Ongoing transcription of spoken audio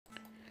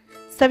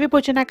ಸವಿ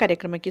ಭೋಜನ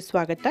ಕಾರ್ಯಕ್ರಮಕ್ಕೆ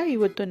ಸ್ವಾಗತ.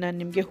 ಇವತ್ತು ನಾನು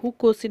ನಿಮಗೆ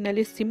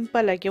ಹೂಕೋಸಿನಲ್ಲಿ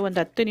ಸಿಂಪಲ್ ಆಗಿ ಒಂದು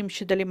 10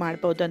 ನಿಮಿಷದಲ್ಲಿ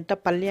ಮಾಡಬಹುದು ಅಂತ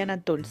ಪಲ್ಯನ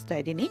ತೋರಿಸ್ತಾ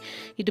ಇದ್ದೀನಿ.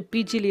 ಇದು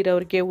PG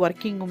ಲಿರೋರಿಗೆ,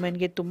 ವರ್ಕಿಂಗ್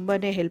ವುಮೆನ್ಗೆ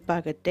ತುಂಬಾನೇ ಹೆಲ್ಪ್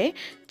ಆಗುತ್ತೆ.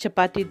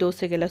 ಚಪಾತಿ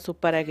ದೋಸೆಗೆಲ್ಲ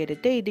ಸೂಪರ್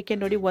ಆಗಿರುತ್ತೆ. ಇದಕ್ಕೆ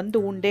ನೋಡಿ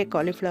ಒಂದು ಉಂಡೆ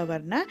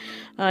ಕಾಲಿಫ್ಲವರ್ನ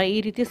ಈ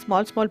ರೀತಿ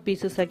ಸ್ಮಾಲ್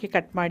ಪೀಸಸ್ ಆಗಿ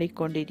ಕಟ್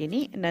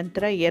ಮಾಡಿಕೊಂಡಿದ್ದೀನಿ.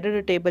 ನಂತರ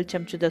 2 ಟೇಬಲ್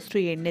ಚಮಚದಷ್ಟು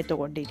ಎಣ್ಣೆ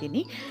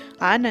ತಗೊಂಡಿದ್ದೀನಿ.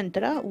 ಆ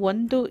ನಂತರ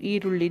ಒಂದು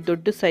ಈರುಳ್ಳಿ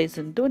ದೊಡ್ಡ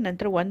ಸೈಜಂದು,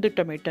 ನಂತರ ಒಂದು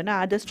ಟೊಮೆಟೊನ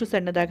ಆದಷ್ಟು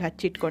ಸಣ್ಣದಾಗಿ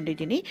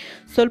ಹಚ್ಚಿಟ್ಕೊಂಡಿದ್ದೀನಿ.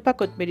 ಸ್ವಲ್ಪ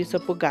ಕೊತ್ತಂಬರಿ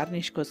ಸೊಪ್ಪು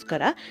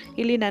ಗಾರ್ನಿಷ್ಗೋಸ್ಕರ.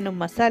 ಇಲ್ಲಿ ನಾನು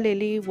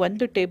ಮಸಾಲೆಯಲ್ಲಿ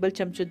 1 ಟೇಬಲ್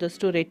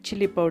ಚಮಚದಷ್ಟು ರೆಡ್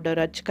ಚಿಲ್ಲಿ ಪೌಡರ್,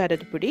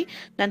 ಅಚ್ಚಕಾರದ ಪುಡಿ,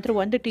 ನಂತರ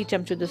 1 ಟೀ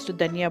ಚಮಚದಷ್ಟು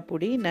ಧನಿಯಾ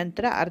ಪುಡಿ,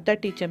 ನಂತರ ಅರ್ಧ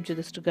ಟೀ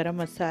ಚಮಚದಷ್ಟು ಗರಂ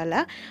ಮಸಾಲ,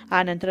 ಆ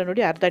ನಂತರ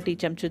ನೋಡಿ ಅರ್ಧ ಟೀ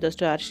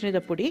ಚಮಚದಷ್ಟು ಅರಿಶಿಣದ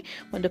ಪುಡಿ,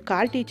 ಒಂದು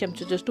 1/4 ಟೀ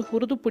ಚಮಚದಷ್ಟು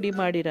ಹುರಿದು ಪುಡಿ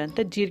ಮಾಡಿರೋಂಥ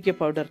ಜೀರಿಗೆ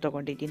ಪೌಡರ್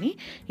ತೊಗೊಂಡಿದ್ದೀನಿ.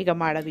 ಈಗ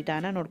ಮಾಡೋ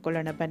ವಿಧಾನ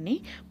ನೋಡ್ಕೊಳ್ಳೋಣ ಬನ್ನಿ.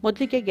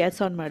 ಮೊದಲಿಗೆ ಗ್ಯಾಸ್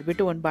ಆನ್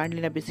ಮಾಡಿಬಿಟ್ಟು ಒಂದು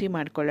ಬಾಣಲಿನ ಬಿಸಿ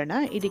ಮಾಡ್ಕೊಳ್ಳೋಣ.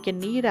 ಇದಕ್ಕೆ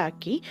ನೀರು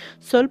ಹಾಕಿ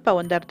ಸ್ವಲ್ಪ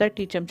ಒಂದು ಅರ್ಧ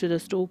ಟೀ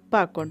ಚಮಚದಷ್ಟು ಉಪ್ಪು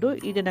ಹಾಕ್ಕೊಂಡು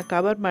ಇದನ್ನು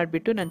ಕವರ್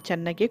ಮಾಡಿಬಿಟ್ಟು ನಾನು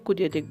ಚೆನ್ನಾಗಿ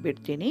ಕುದಿಯೋದಕ್ಕೆ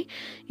ಬಿಡ್ತೀನಿ.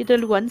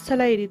 ಇದರಲ್ಲಿ ಒಂದು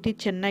ಸಲ ಈ ರೀತಿ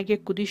ಚೆನ್ನಾಗಿ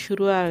ಕುದಿ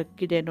ಶುರು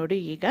ಆಗಿದೆ ನೋಡಿ.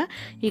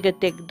 ಈಗ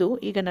ತೆಗೆದು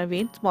ಈಗ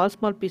ನಾವೇನು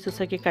ಸ್ಮಾಲ್ ಪೀಸಸ್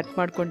ಆಗಿ ಕಟ್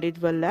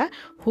ಮಾಡ್ಕೊಂಡಿದ್ವಲ್ಲ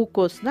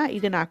ಹೂಕೋಸನ್ನ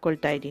ಇದನ್ನು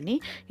ಹಾಕ್ಕೊಳ್ತಾ ಇದ್ದೀನಿ.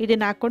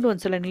 ಇದನ್ನು ಹಾಕ್ಕೊಂಡು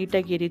ಒಂದ್ಸಲ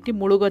ನೀಟಾಗಿ ಈ ರೀತಿ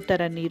ಮುಳುಗೋ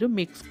ಥರ ನೀರು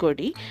ಮಿಕ್ಸ್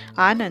ಕೊಡಿ.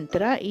 ಆ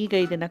ನಂತರ ಈಗ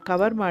ಇದನ್ನು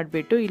ಕವರ್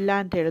ಮಾಡಿಬಿಟ್ಟು ಇಲ್ಲ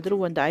ಅಂತ ಹೇಳಿದ್ರು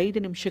ಒಂದು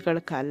 5 ನಿಮಿಷಗಳ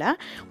ಕಾಲ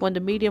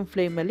ಒಂದು ಮೀಡಿಯಮ್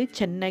ಫ್ಲೇಮಲ್ಲಿ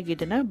ಚೆನ್ನಾಗಿ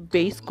ಇದನ್ನು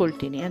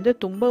ಬೇಯಿಸ್ಕೊಳ್ತೀನಿ. ಅಂದರೆ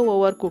ತುಂಬ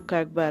ಓವರ್ ಕುಕ್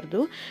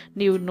ಆಗಬಾರ್ದು,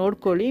 ನೀವು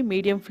ನೋಡ್ಕೊಳ್ಳಿ.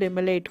 ಮೀಡಿಯಮ್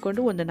ಫ್ಲೇಮಲ್ಲೇ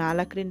ಇಟ್ಕೊಂಡು ಒಂದು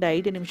 4 ರಿಂದ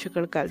 5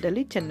 ನಿಮಿಷಗಳ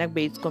ಕಾಲದಲ್ಲಿ ಚೆನ್ನಾಗಿ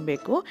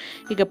ಬೇಯಿಸ್ಕೊಬೇಕು.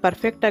 ಈಗ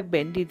ಪರ್ಫೆಕ್ಟಾಗಿ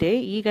ಬೆಂದಿದೆ.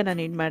 ಈಗ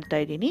ನಾನು ಏನು ಮಾಡ್ತಾ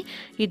ಇದ್ದೀನಿ,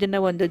 ಇದನ್ನು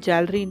ಒಂದು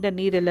ಜಾಲರಿಯಿಂದ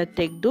ನೀರೆಲ್ಲ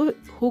ತೆಗೆದು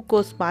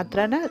ಹೂಕೋಸು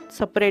ಮಾತ್ರನ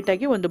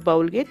ಸಪ್ರೇಟಾಗಿ ಒಂದು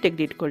ಬೌಲ್ಗೆ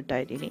ತೆಗೆದಿಟ್ಕೊಳ್ತಾ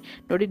ಇದ್ದೀನಿ.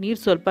 ನೋಡಿ, ನೀರು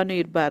ಸ್ವಲ್ಪನೂ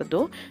ಇರಬಾರ್ದು,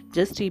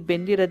 ಜಸ್ಟ್ ಈ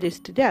ಬೆಂದಿರೋದು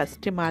ಎಷ್ಟಿದೆ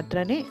ಅಷ್ಟೇ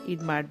ಮಾತ್ರನೇ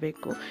ಇದು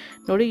ಮಾಡಬೇಕು.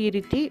 ನೋಡಿ, ಈ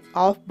ರೀತಿ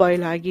ಆಫ್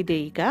ಬಾಯ್ಲ್ ಆಗಿದೆ.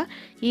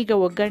 ಈಗ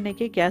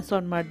ಒಗ್ಗರಣೆಗೆ ಗ್ಯಾಸ್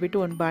ಆನ್ ಮಾಡಿಬಿಟ್ಟು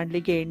ಒಂದು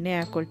ಬಾಣಲಿಗೆ ಎಣ್ಣೆ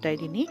ಹಾಕ್ಕೊಳ್ತಾ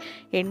ಇದ್ದೀನಿ.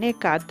 ಎಣ್ಣೆ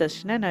ಕಾದ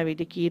ತಕ್ಷಣ ನಾವು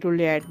ಇದಕ್ಕೆ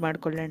ಈರುಳ್ಳಿ ಆ್ಯಡ್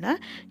ಮಾಡ್ಕೊಳ್ಳೋಣ.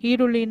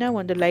 ಈರುಳ್ಳಿನ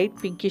ಒಂದು ಲೈಟ್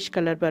ಪಿಂಕಿಶ್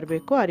ಕಲರ್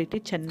ಬರಬೇಕು, ಆ ರೀತಿ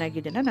ಚೆನ್ನಾಗಿ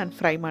ಇದನ್ನು ನಾನು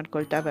ಫ್ರೈ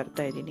ಮಾಡ್ಕೊಳ್ತಾ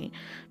ಬರ್ತಾ ಇದ್ದೀನಿ.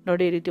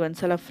 ನೋಡಿ, ಈ ರೀತಿ ಒಂದು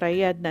ಸಲ ಫ್ರೈ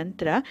ಆದ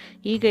ನಂತರ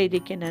ಈಗ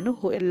ಇದಕ್ಕೆ ನಾನು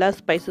ಎಲ್ಲ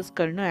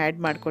ಸ್ಪೈಸಸ್ಗಳನ್ನೂ ಆ್ಯಡ್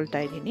ಮಾಡ್ಕೊಳ್ತಾ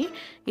ಇದ್ದೀನಿ.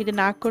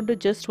 ಇದನ್ನು ಹಾಕ್ಕೊಂಡು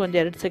ಜಸ್ಟ್ ಒಂದು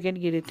 2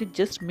 ಸೆಕೆಂಡ್ಗೆ ಈ ರೀತಿ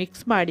ಜಸ್ಟ್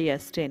ಮಿಕ್ಸ್ ಮಾಡಿ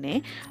ಅಷ್ಟೇ.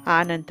 ಆ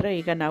ನಂತರ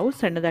ಈಗ ನಾವು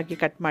ಸಣ್ಣದಾಗಿ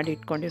ಕಟ್ ಮಾಡಿ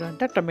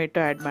ಇಟ್ಕೊಂಡಿರೋಂಥ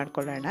ಟೊಮೆಟೊ ಆ್ಯಡ್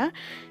ಮಾಡ್ಕೊಳ್ಳೋಣ.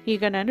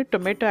 ಈಗ ನಾನು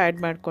ಟೊಮೆಟೊ ಆ್ಯಡ್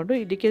ಮಾಡಿಕೊಂಡು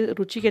ಇದಕ್ಕೆ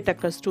ರುಚಿಗೆ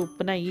ತಕ್ಕಷ್ಟು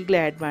ಉಪ್ಪನ್ನ ಈಗಲೇ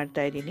ಆ್ಯಡ್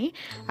ಮಾಡ್ತಾ ಇದ್ದೀನಿ.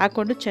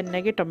 ಹಾಕ್ಕೊಂಡು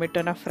ಚೆನ್ನಾಗಿ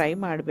ಟೊಮೆಟೊನ ಫ್ರೈ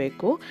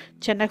ಮಾಡಬೇಕು,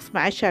 ಚೆನ್ನಾಗಿ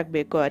ಸ್ಮ್ಯಾಶ್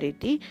ಆಗಬೇಕು ಆ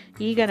ರೀತಿ.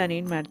 ಈಗ ನಾನು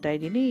ಏನು ಮಾಡ್ತಾ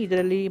ಇದ್ದೀನಿ,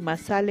 ಇದರಲ್ಲಿ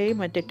ಮಸಾಲೆ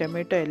ಮತ್ತು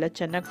ಟೊಮೆಟೊ ಎಲ್ಲ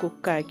ಚೆನ್ನಾಗಿ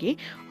ಕುಕ್ ಆಗಿ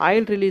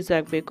ಆಯಿಲ್ ರಿಲೀಸ್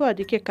ಆಗಬೇಕು.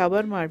 ಅದಕ್ಕೆ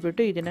ಕವರ್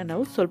ಮಾಡಿಬಿಟ್ಟು ಇದನ್ನು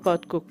ನಾವು ಸ್ವಲ್ಪ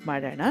ಹೊತ್ತು ಕುಕ್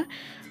ಮಾಡೋಣ.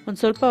 ಒಂದು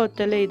ಸ್ವಲ್ಪ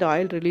ಹೊತ್ತಲ್ಲೇ ಇದು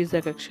ಆಯಿಲ್ ರಿಲೀಸ್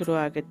ಆಗೋಕ್ಕೆ ಶುರು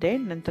ಆಗುತ್ತೆ.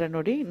 ನಂತರ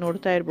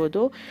ನೋಡ್ತಾ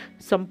ಇರ್ಬೋದು,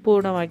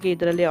 ಸಂಪೂರ್ಣವಾಗಿ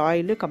ಇದರಲ್ಲಿ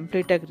ಆಯಿಲ್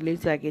ಕಂಪ್ಲೀಟಾಗಿ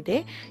ರಿಲೀಸ್ ಆಗಿದೆ.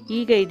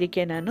 ಈಗ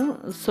ಇದಕ್ಕೆ ನಾನು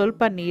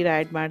ಸ್ವಲ್ಪ ನೀರು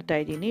ಆ್ಯಡ್ ಮಾಡ್ತಾ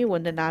ಇದ್ದೀನಿ.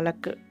 ಒಂದು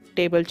 4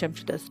 ಟೇಬಲ್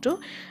ಚಮಚದಷ್ಟು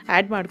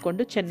ಆ್ಯಡ್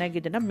ಮಾಡಿಕೊಂಡು ಚೆನ್ನಾಗಿ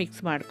ಇದನ್ನು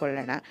ಮಿಕ್ಸ್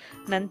ಮಾಡ್ಕೊಳ್ಳೋಣ.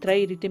 ನಂತರ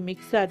ಈ ರೀತಿ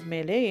ಮಿಕ್ಸ್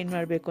ಆದಮೇಲೆ ಏನು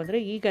ಮಾಡಬೇಕು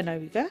ಅಂದರೆ, ಈಗ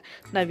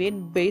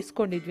ನಾವೇನು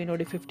ಬೇಯಿಸ್ಕೊಂಡಿದ್ವಿ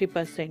ನೋಡಿ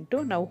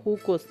 50%, ನಾವು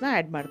ಹೂಕೋಸನ್ನ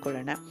ಆ್ಯಡ್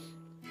ಮಾಡ್ಕೊಳ್ಳೋಣ.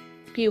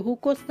 ಈ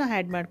ಹೂಕೋಸನ್ನ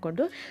ಆ್ಯಡ್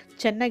ಮಾಡಿಕೊಂಡು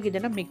ಚೆನ್ನಾಗಿ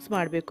ಇದನ್ನು ಮಿಕ್ಸ್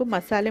ಮಾಡಬೇಕು.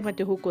 ಮಸಾಲೆ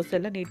ಮತ್ತು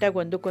ಹೂಕೋಸೆಲ್ಲ ನೀಟಾಗಿ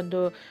ಒಂದಕ್ಕೊಂದು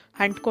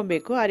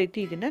ಅಂಟ್ಕೊಬೇಕು. ಆ ರೀತಿ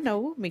ಇದನ್ನು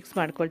ನಾವು ಮಿಕ್ಸ್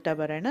ಮಾಡ್ಕೊಳ್ತಾ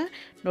ಬರೋಣ.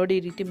 ನೋಡಿ,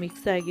 ಈ ರೀತಿ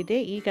ಮಿಕ್ಸ್ ಆಗಿದೆ.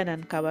 ಈಗ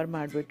ನಾನು ಕವರ್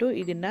ಮಾಡಿಬಿಟ್ಟು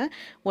ಇದನ್ನು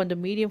ಒಂದು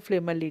ಮೀಡಿಯಮ್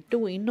ಫ್ಲೇಮಲ್ಲಿಟ್ಟು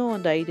ಇನ್ನೂ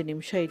ಒಂದು 5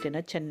 ನಿಮಿಷ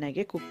ಇದನ್ನು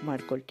ಚೆನ್ನಾಗಿ ಕುಕ್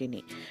ಮಾಡ್ಕೊಳ್ತೀನಿ.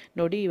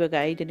 ನೋಡಿ, ಇವಾಗ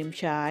 5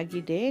 ನಿಮಿಷ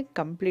ಆಗಿದೆ.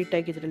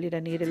 ಕಂಪ್ಲೀಟಾಗಿ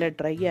ಇದರಲ್ಲಿರೋ ನೀರೆಲ್ಲ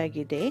ಡ್ರೈ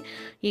ಆಗಿದೆ.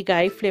 ಈಗ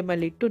ಹೈ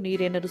ಫ್ಲೇಮಲ್ಲಿಟ್ಟು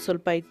ನೀರೇನಾದ್ರು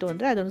ಸ್ವಲ್ಪ ಇತ್ತು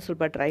ಅಂದರೆ ಅದನ್ನು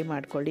ಸ್ವಲ್ಪ ಡ್ರೈ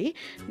ಮಾಡ್ಕೊಳ್ಳಿ.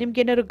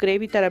 ನಿಮ್ಗೇನಾದ್ರು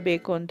ಗ್ರೇವಿ ಥರ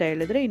ಬೇಕು ಅಂತ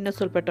ಹೇಳಿದ್ರೆ ಇನ್ನೂ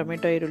ಸ್ವಲ್ಪ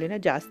ಟೊಮೆಟೊ ಈರುಳ್ಳಿನ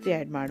ಜಾಸ್ತಿ ಆ್ಯಡ್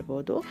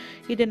ಮಾಡ್ಬೋದು.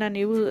 ಇದನ್ನು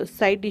ನೀವು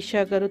ಸೈಡ್ ಡಿಶ್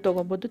ಆಗಾರು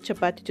ತೊಗೊಬೋದು,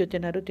 ಚಪಾತಿ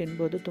ಜೊತೆನಾರು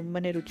ತಿನ್ಬೋದು. ತುಂಬಾ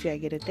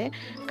ರುಚಿಯಾಗಿರುತ್ತೆ.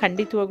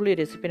 ಖಂಡಿತವಾಗ್ಲೂ ಈ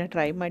ರೆಸಿಪಿನ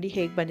ಟ್ರೈ ಮಾಡಿ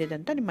ಹೇಗೆ ಬಂದಿದೆ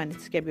ಅಂತ ನಿಮ್ಮ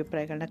ಅನಿಸಿಕೆ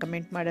ಅಭಿಪ್ರಾಯಗಳನ್ನ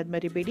ಕಮೆಂಟ್ ಮಾಡೋದು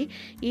ಮರಿಬೇಡಿ.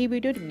 ಈ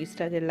ವಿಡಿಯೋ ನಿಮ್ಗೆ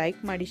ಇಷ್ಟ ಆದರೆ ಲೈಕ್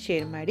ಮಾಡಿ,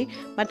 ಶೇರ್ ಮಾಡಿ.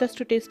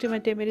 ಮತ್ತಷ್ಟು ಟೇಸ್ಟಿ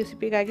ಮತ್ತು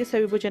ರೆಸಿಪಿಗಾಗಿ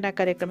ಸವಿ ಭೋಜನ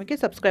ಕಾರ್ಯಕ್ರಮಕ್ಕೆ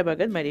ಸಬ್ಸ್ಕ್ರೈಬ್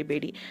ಆಗೋದು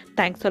ಮರಿಬೇಡಿ.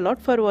 Thanks a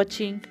lot for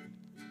watching.